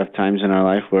need to have times in our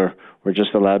life where we're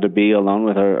just allowed to be alone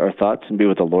with our thoughts and be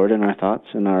with the Lord in our thoughts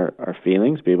and our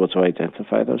feelings, be able to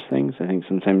identify those things. I think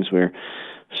sometimes we're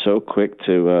so quick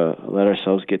to let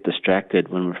ourselves get distracted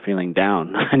when we're feeling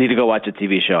down. I need to go watch a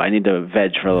TV show. I need to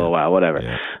veg for a little while, whatever.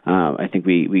 Yeah. I think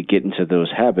we get into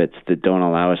those habits that don't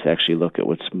allow us to actually look at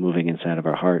what's moving inside of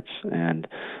our hearts. And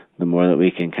the more that we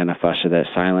can kind of foster that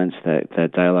silence,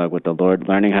 that dialogue with the Lord,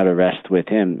 learning how to rest with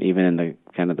Him, even in the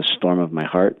kind of the storm of my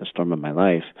heart, the storm of my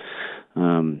life,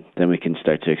 then we can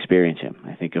start to experience Him.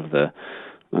 I think of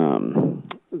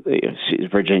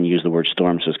Virginia used the word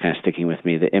storm, so it's kind of sticking with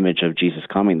me, the image of Jesus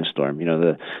calming the storm.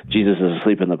 Jesus is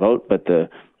asleep in the boat, but the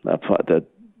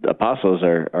apostles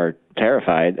are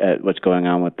terrified at what's going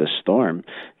on with the storm.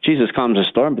 Jesus calms the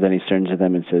storm, but then He turns to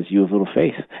them and says, you have little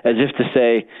faith, as if to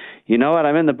say, you know what,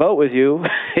 I'm in the boat with you.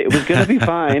 It was going to be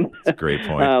fine. That's a great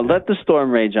point. Let the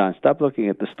storm rage on. Stop looking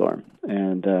at the storm.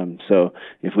 And so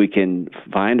if we can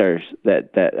find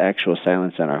that actual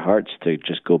silence in our hearts to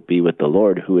just go be with the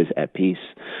Lord, who is at peace,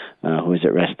 who is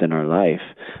at rest in our life,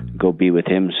 go be with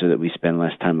Him so that we spend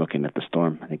less time looking at the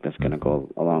storm. I think that's going to go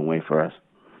a long way for us.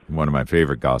 One of my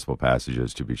favorite gospel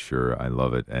passages, to be sure. I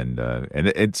love it, and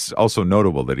it's also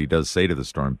notable that he does say to the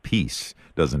storm, "Peace,"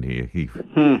 doesn't he?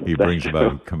 He brings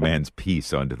about, he commands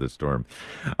peace onto the storm.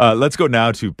 Let's go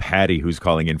now to Patty, who's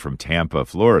calling in from Tampa,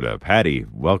 Florida. Patty,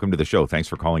 welcome to the show. Thanks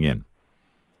for calling in.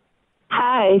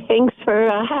 Hi, thanks for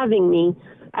having me.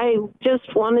 I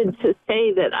just wanted to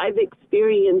say that I've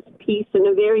experienced peace in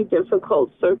a very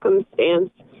difficult circumstance.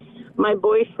 My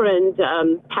boyfriend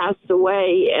passed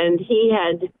away, and he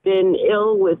had been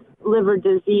ill with liver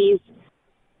disease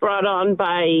brought on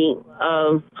by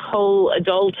a whole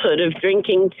adulthood of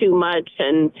drinking too much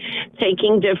and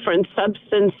taking different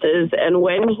substances. And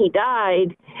when he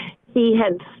died, he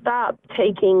had stopped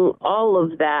taking all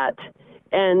of that.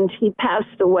 And he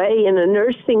passed away in a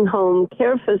nursing home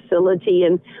care facility.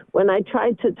 And when I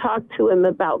tried to talk to him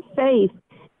about faith,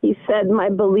 he said, my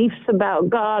beliefs about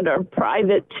God are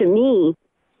private to me.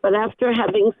 But after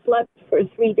having slept for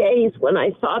 3 days, when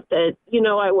I thought that,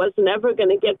 I wasn't ever going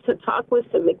to get to talk with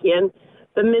him again,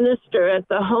 the minister at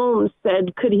the home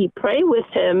said, could he pray with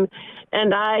him?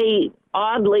 And I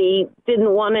oddly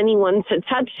didn't want anyone to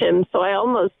touch him, so I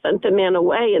almost sent the man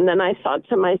away. And then I thought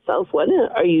to myself, what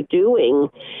are you doing?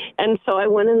 And so I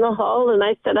went in the hall and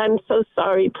I said, I'm so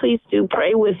sorry, please do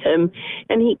pray with him.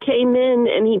 And he came in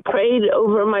and he prayed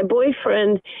over my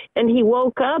boyfriend, and he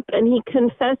woke up and he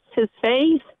confessed his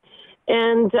faith.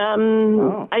 And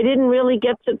I didn't really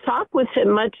get to talk with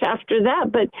him much after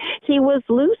that, but he was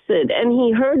lucid and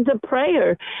he heard the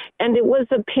prayer, and it was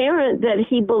apparent that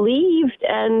he believed,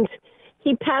 and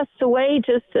he passed away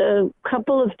just a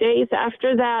couple of days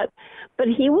after that. But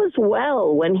he was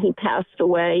well when he passed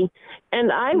away,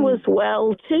 and I was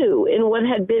well too, in what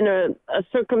had been a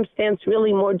circumstance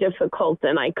really more difficult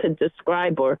than I could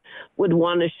describe or would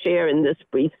want to share in this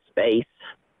brief space.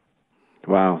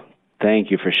 Wow.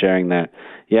 Thank you for sharing that.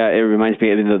 Yeah, it reminds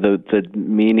me of the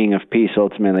meaning of peace,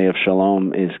 ultimately, of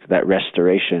shalom, is that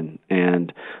restoration.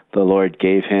 And the Lord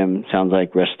gave him, sounds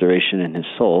like, restoration in his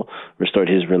soul, restored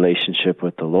his relationship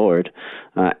with the Lord,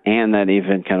 and that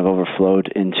even kind of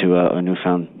overflowed into a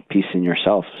newfound peace in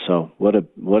yourself. So what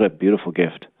a beautiful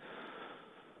gift.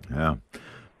 Yeah.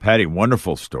 Patty,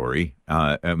 wonderful story.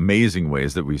 Amazing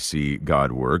ways that we see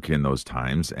God work in those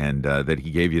times, and that he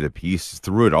gave you the peace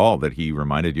through it all, that he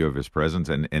reminded you of his presence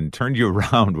and turned you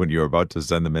around when you were about to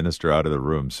send the minister out of the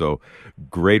room. So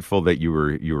grateful that you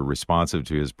were responsive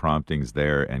to his promptings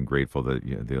there, and grateful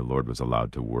that the Lord was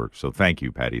allowed to work. So thank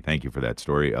you, Patty. Thank you for that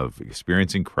story of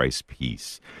experiencing Christ's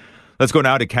peace. Let's go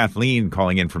now to Kathleen,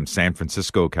 calling in from San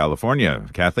Francisco, California.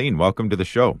 Kathleen, welcome to the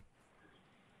show.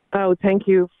 Oh, thank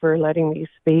you for letting me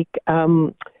speak.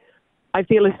 I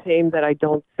feel ashamed that I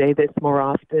don't say this more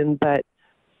often, but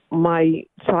my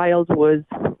child was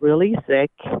really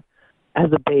sick as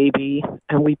a baby,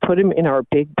 and we put him in our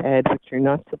big bed, which you're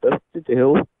not supposed to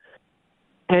do.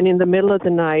 And in the middle of the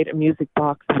night, a music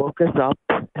box woke us up,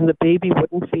 and the baby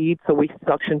wouldn't feed, so we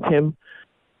suctioned him.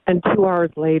 And 2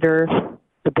 hours later,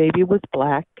 the baby was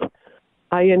black.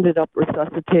 I ended up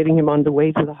resuscitating him on the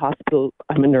way to the hospital.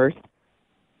 I'm a nurse.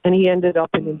 And he ended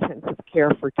up in intensive care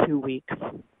for 2 weeks.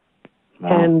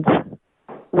 Wow. And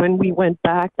when we went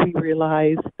back, we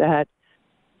realized that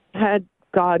had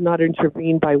God not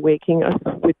intervened by waking us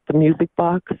with the music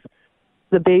box,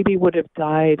 the baby would have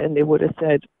died, and they would have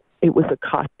said it was a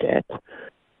cot death.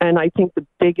 And I think the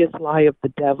biggest lie of the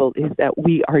devil is that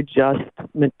we are just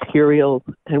material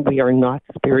and we are not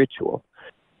spiritual.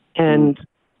 And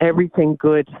everything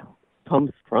good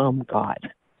comes from God,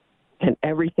 and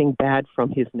everything bad from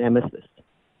his nemesis.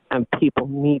 And people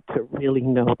need to really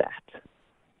know that.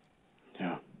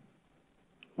 Yeah.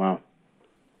 Wow.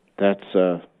 That's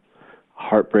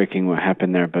heartbreaking what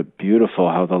happened there, but beautiful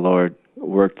how the Lord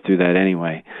worked through that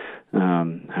anyway.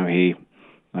 How he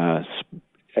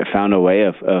found a way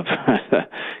of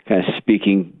kind of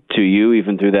speaking to you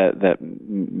even through that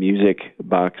music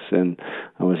box, and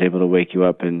I was able to wake you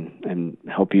up and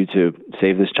help you to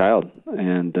save this child.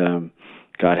 And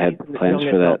God had plans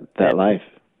for that life.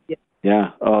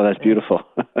 Yeah. Oh, that's beautiful.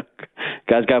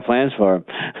 God's got plans for him.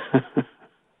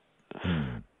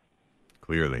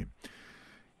 Clearly.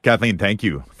 Kathleen, thank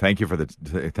you. Thank you for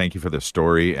the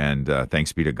story, and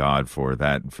thanks be to God for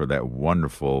that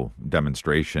wonderful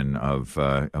demonstration of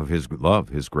his love,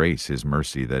 his grace, his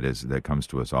mercy that comes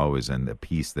to us always, and the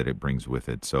peace that it brings with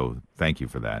it. So thank you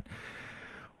for that.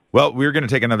 Well, we're going to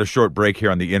take another short break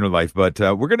here on The Inner Life, but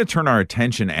we're going to turn our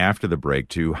attention after the break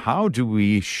to how do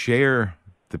we share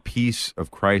the peace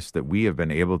of Christ that we have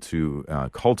been able to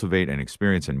cultivate and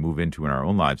experience and move into in our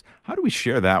own lives, how do we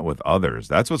share that with others?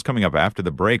 That's what's coming up after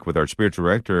the break with our spiritual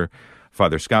director,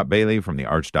 Father Scott Bailey from the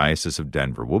Archdiocese of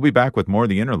Denver. We'll be back with more of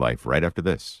The Inner Life right after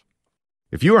this.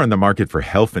 If you are in the market for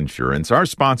health insurance, our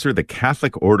sponsor, the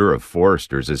Catholic Order of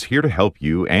Foresters, is here to help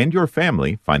you and your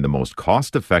family find the most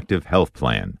cost-effective health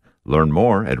plan. Learn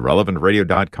more at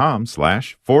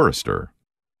relevantradio.com/Forester.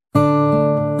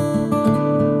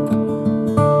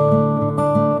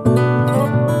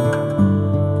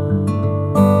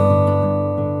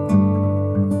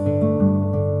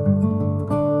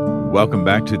 Welcome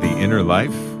back to The Inner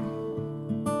Life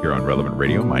here on Relevant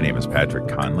Radio. My name is Patrick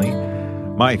Conley.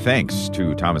 My thanks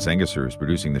to Thomas Engesser, who's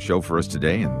producing the show for us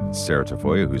today, and Sarah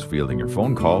Tafoya, who's fielding your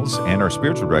phone calls, and our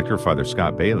spiritual director, Father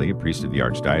Scott Bailey, priest of the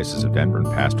Archdiocese of Denver and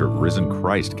pastor of Risen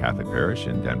Christ Catholic Parish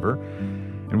in Denver.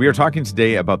 And we are talking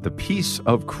today about the peace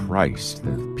of Christ,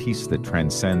 the peace that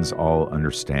transcends all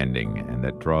understanding and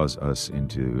that draws us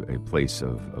into a place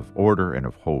of order and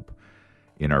of hope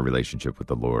in our relationship with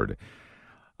the Lord.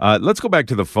 Let's go back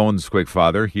to the phones quick,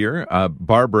 Father, here.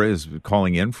 Barbara is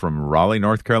calling in from Raleigh,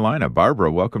 North Carolina.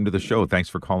 Barbara, welcome to the show. Thanks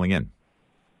for calling in.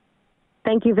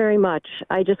 Thank you very much.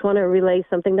 I just want to relay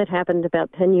something that happened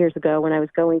about 10 years ago when I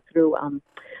was going through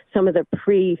some of the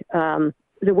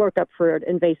workup for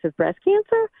invasive breast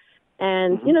cancer.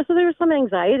 And, so there was some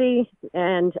anxiety,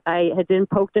 and I had been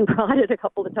poked and prodded a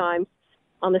couple of times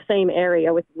on the same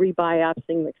area with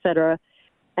rebiopsying, et cetera.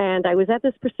 And I was at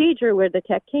this procedure where the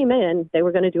tech came in. They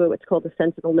were going to do what's called a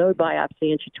sentinel node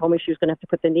biopsy, and she told me she was going to have to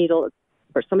put the needle,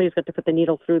 or somebody was going to put the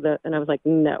needle through and I was like,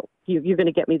 no, you're going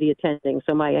to get me the attending.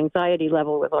 So my anxiety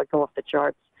level was like off the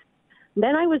charts.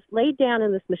 Then I was laid down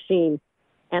in this machine,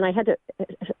 and I had to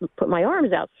put my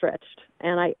arms outstretched,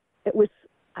 and I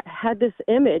had this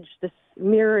image, this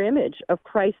mirror image of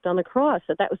Christ on the cross.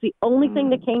 That was the only thing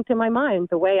that came to my mind,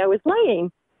 the way I was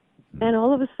laying. And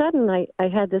all of a sudden, I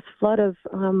had this flood of,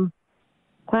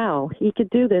 wow, he could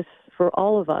do this for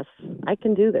all of us. I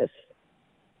can do this.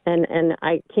 And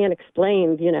I can't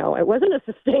explain, it wasn't a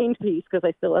sustained peace because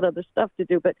I still had other stuff to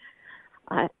do, but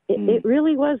it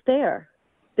really was there,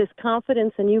 this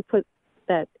confidence, and you put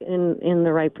that in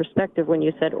the right perspective when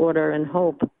you said order and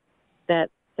hope, that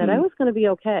I was going to be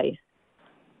okay.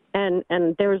 And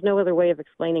there was no other way of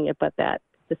explaining it but that.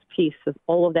 This piece of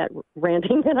all of that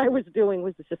ranting that I was doing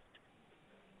was just,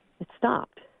 it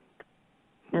stopped,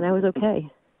 and I was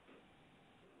okay.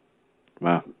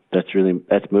 Wow, that's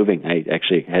moving. I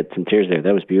actually had some tears there.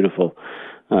 That was beautiful.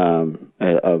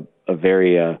 A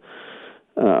very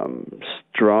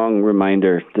strong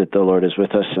reminder that the Lord is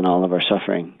with us in all of our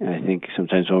suffering. And I think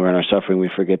sometimes when we're in our suffering, we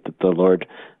forget that the Lord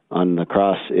on the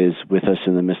cross is with us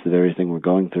in the midst of everything we're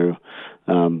going through.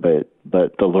 But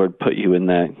the Lord put you in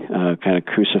that kind of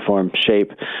cruciform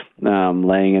shape,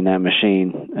 laying in that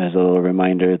machine as a little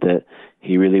reminder that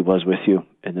he really was with you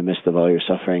in the midst of all your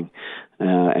suffering,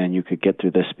 and you could get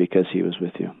through this because he was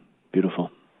with you.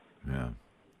 Beautiful. Yeah.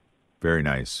 Very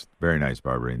nice,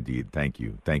 Barbara, indeed. Thank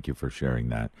you. Thank you for sharing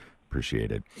that.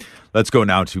 Appreciate it. Let's go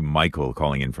now to Michael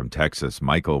calling in from Texas.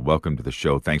 Michael, welcome to the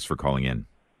show. Thanks for calling in.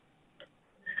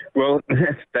 Well,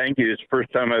 thank you. It's the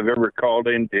first time I've ever called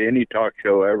into any talk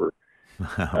show ever.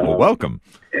 Well, welcome.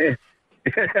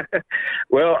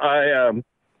 Well, I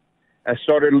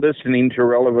started listening to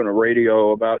Relevant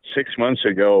Radio about 6 months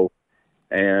ago,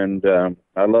 and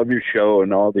I love your show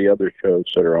and all the other shows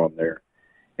that are on there.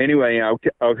 Anyway, I'll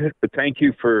thank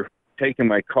you for taking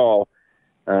my call.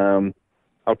 I'll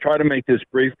try to make this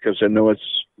brief because I know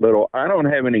it's little. I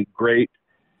don't have any great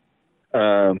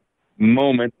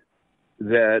moment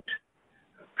that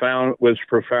was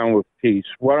profound with peace.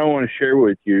 What I want to share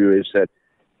with you is that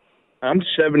I'm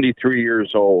 73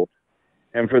 years old,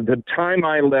 and for the time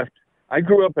I left, I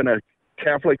grew up in a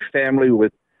Catholic family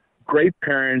with great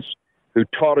parents who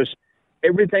taught us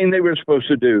everything they were supposed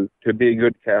to do to be a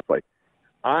good Catholic.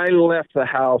 I left the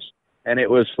house, and it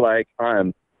was like,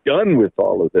 I'm done with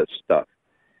all of this stuff.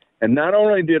 And not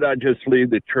only did I just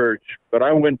leave the church, but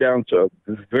I went down to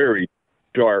a very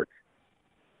dark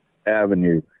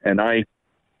avenue, and I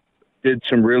did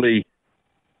some really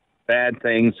bad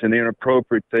things and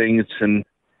inappropriate things, and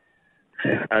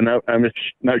I'm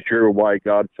not sure why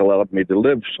God allowed me to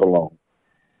live so long.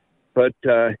 But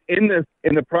in the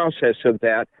process of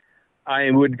that,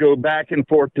 I would go back and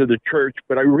forth to the church,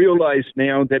 but I realize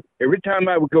now that every time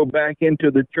I would go back into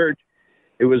the church,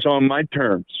 it was on my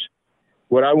terms,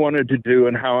 what I wanted to do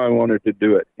and how I wanted to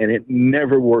do it, and it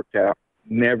never worked out.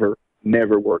 Never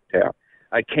worked out.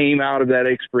 I came out of that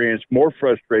experience more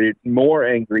frustrated, more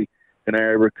angry than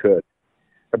I ever could.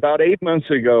 About 8 months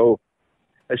ago,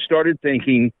 I started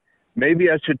thinking maybe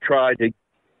I should try to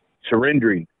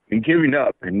surrendering and giving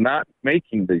up and not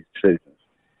making these decisions.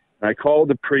 And I called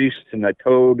the priest and I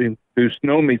told him, who's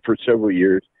known me for several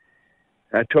years,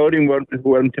 I told him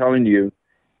what I'm telling you.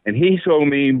 And he told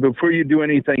me, before you do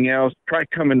anything else, try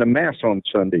coming to Mass on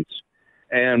Sundays.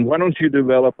 And why don't you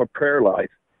develop a prayer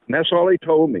life? And that's all he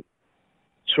told me.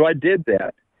 So I did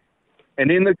that.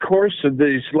 And in the course of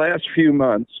these last few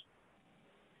months,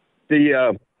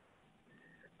 I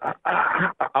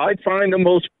find the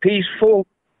most peaceful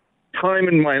time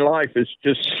in my life is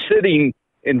just sitting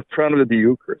in front of the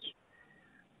Eucharist.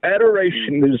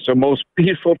 Adoration is the most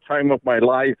peaceful time of my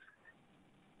life.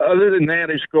 Other than that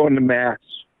is going to Mass.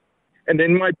 And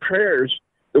in my prayers,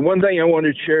 the one thing I want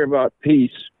to share about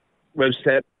peace was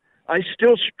that I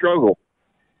still struggle.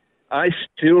 I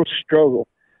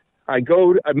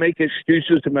make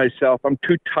excuses to myself. I'm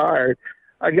too tired.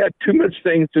 I got too much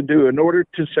things to do in order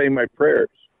to say my prayers.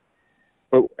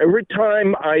 But every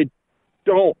time I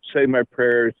don't say my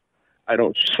prayers, I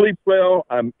don't sleep well.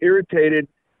 I'm irritated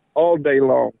all day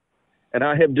long. And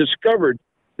I have discovered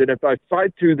that if I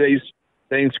fight through these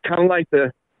things, kind of like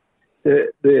the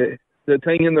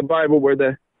thing in the Bible where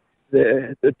the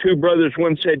two brothers,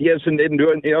 one said yes and didn't do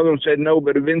it, and the other one said no,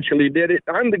 but eventually did it.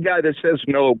 I'm the guy that says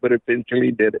no, but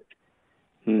eventually did it.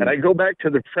 And I go back to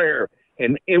the prayer.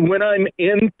 And when I'm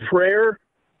in prayer,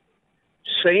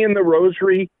 saying the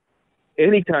rosary,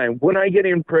 anytime, when I get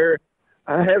in prayer,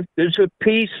 there's a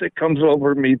peace that comes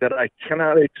over me that I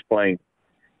cannot explain.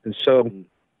 And so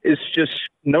it's just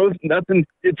nothing.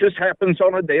 It just happens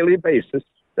on a daily basis.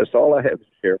 That's all I have to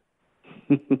share.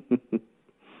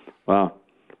 Wow.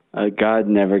 God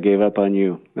never gave up on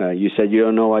you. You said you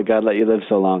don't know why God let you live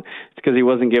so long. It's because he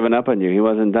wasn't giving up on you. He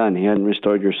wasn't done. He hadn't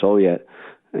restored your soul yet.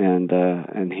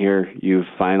 And here you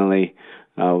finally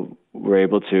were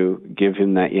able to give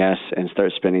him that yes and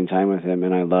start spending time with him.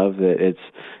 And I love that it's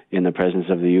in the presence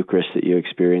of the Eucharist that you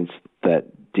experience that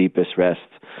deepest rest.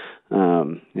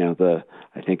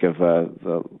 I think of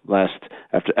the last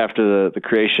after the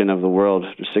creation of the world,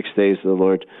 6 days of the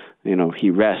Lord, he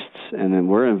rests, and then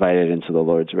we're invited into the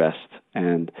Lord's rest.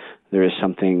 And there is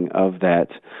something of that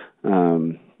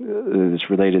that's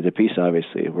related to peace.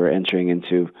 Obviously, we're entering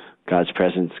into God's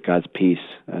presence, God's peace.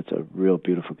 That's a real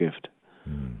beautiful gift.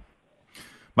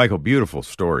 Michael, beautiful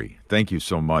story. Thank you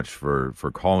so much for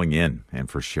calling in and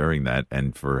for sharing that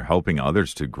and for helping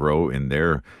others to grow in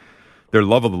their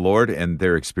love of the Lord and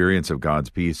their experience of God's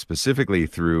peace, specifically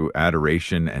through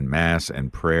adoration and Mass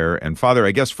and prayer. And Father,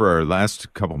 I guess for our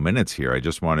last couple minutes here, I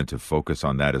just wanted to focus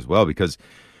on that as well, because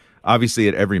obviously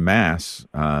at every Mass,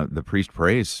 the priest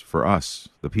prays for us,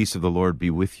 the peace of the Lord be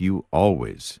with you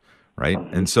always, right?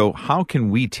 And so how can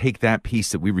we take that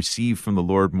peace that we receive from the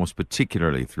Lord, most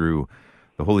particularly through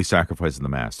the holy sacrifice of the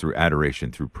Mass, through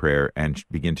adoration, through prayer, and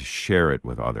begin to share it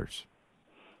with others?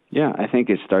 Yeah, I think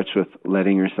it starts with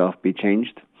letting yourself be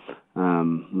changed.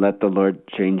 Let the Lord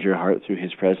change your heart through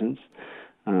his presence.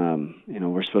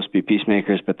 We're supposed to be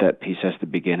peacemakers, but that peace has to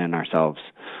begin in ourselves.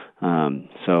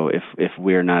 So if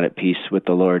we're not at peace with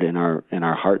the Lord in our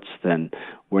hearts, then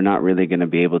we're not really going to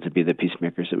be able to be the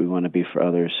peacemakers that we want to be for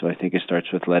others. So I think it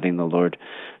starts with letting the Lord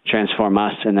transform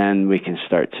us, and then we can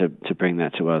start to bring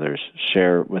that to others.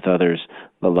 Share with others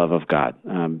the love of God.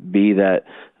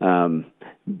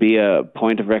 Be a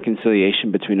point of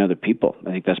reconciliation between other people.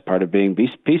 I think that's part of being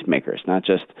peacemakers, not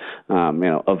just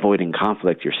avoiding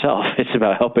conflict yourself. It's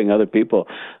about helping other people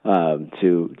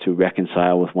to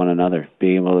reconcile with one another,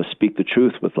 being able to speak the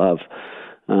truth with love,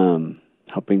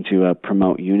 helping to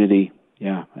promote unity.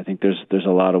 Yeah, I think there's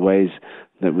a lot of ways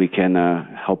that we can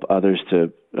help others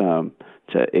to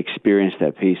experience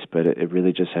that peace, but it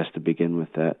really just has to begin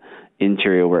with that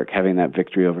interior work, having that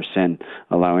victory over sin,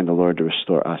 allowing the Lord to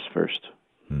restore us first.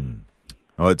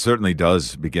 Well, it certainly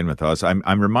does begin with us.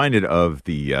 I'm reminded of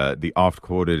the oft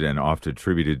quoted and oft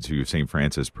attributed to St.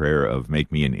 Francis prayer of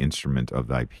 "Make me an instrument of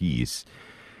thy peace."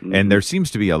 And there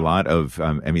seems to be a lot of,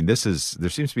 there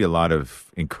seems to be a lot of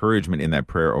encouragement in that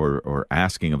prayer, or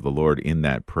asking of the Lord in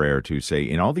that prayer to say,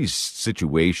 in all these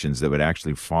situations that would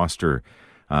actually foster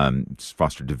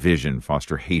division,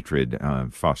 foster hatred,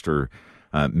 foster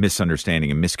misunderstanding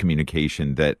and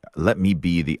miscommunication, that let me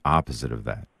be the opposite of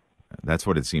that. That's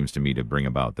what it seems to me to bring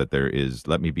about, that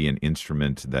let me be an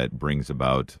instrument that brings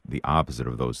about the opposite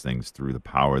of those things through the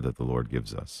power that the Lord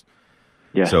gives us.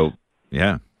 Yeah. So,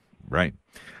 yeah, right.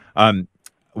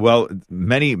 Well,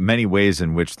 many, many ways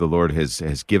in which the Lord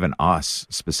has given us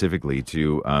specifically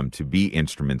to be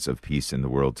instruments of peace in the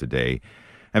world today.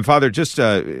 And Father, just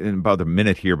in about a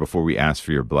minute here before we ask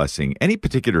for your blessing, any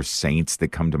particular saints that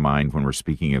come to mind when we're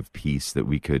speaking of peace that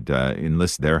we could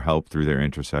enlist their help through their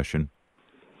intercession?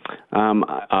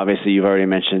 Obviously, you've already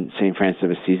mentioned St. Francis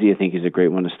of Assisi. I think he's a great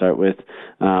one to start with.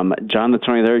 John the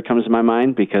 23rd comes to my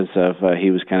mind because of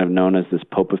he was kind of known as this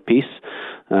Pope of Peace,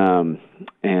 and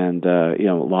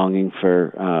longing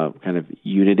for kind of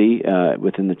unity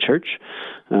within the church.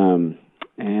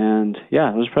 And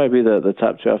yeah, those would probably be the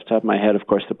top two off the top of my head. Of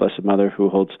course, the Blessed Mother, who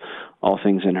holds all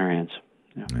things in her hands.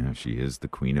 Yeah, she is the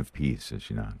Queen of Peace, is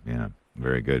she not? Yeah,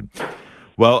 very good.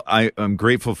 Well, I'm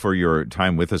grateful for your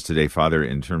time with us today, Father,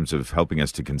 in terms of helping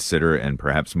us to consider and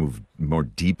perhaps move more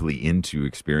deeply into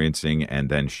experiencing and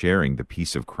then sharing the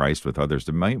peace of Christ with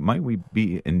others. Might we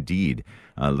be indeed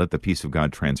let the peace of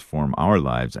God transform our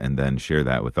lives and then share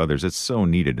that with others? It's so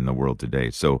needed in the world today.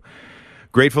 So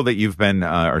grateful that you've been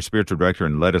our spiritual director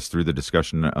and led us through the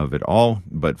discussion of it all.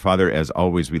 But, Father, as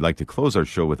always, we'd like to close our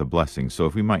show with a blessing. So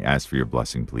if we might ask for your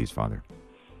blessing, please, Father.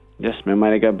 Yes, may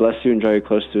Almighty God bless you and draw you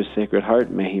close to His Sacred Heart.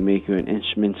 May He make you an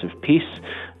instrument of peace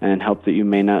and help that you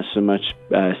may not so much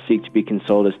seek to be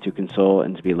consoled as to console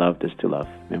and to be loved as to love.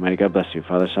 May Almighty God bless you,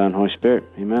 Father, Son, and Holy Spirit.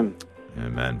 Amen.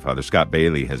 Amen. Father Scott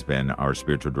Bailey has been our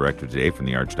spiritual director today from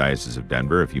the Archdiocese of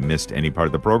Denver. If you missed any part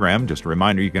of the program, just a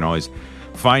reminder, you can always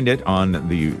find it on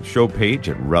the show page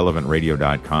at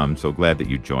relevantradio.com. So glad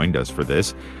that you joined us for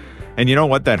this. And you know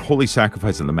what? That holy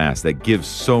sacrifice of the Mass, that gives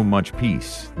so much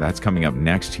peace. That's coming up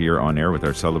next here on air with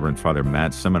our celebrant, Father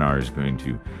Matt Seminar, is going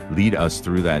to lead us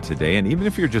through that today. And even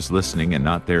if you're just listening and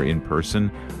not there in person,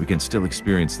 we can still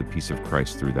experience the peace of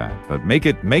Christ through that. But make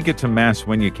it to Mass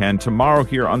when you can. Tomorrow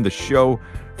here on the show,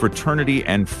 fraternity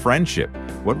and friendship.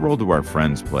 What role do our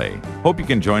friends play? Hope you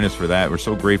can join us for that. We're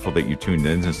so grateful that you tuned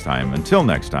in this time. Until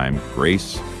next time,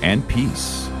 grace and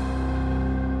peace.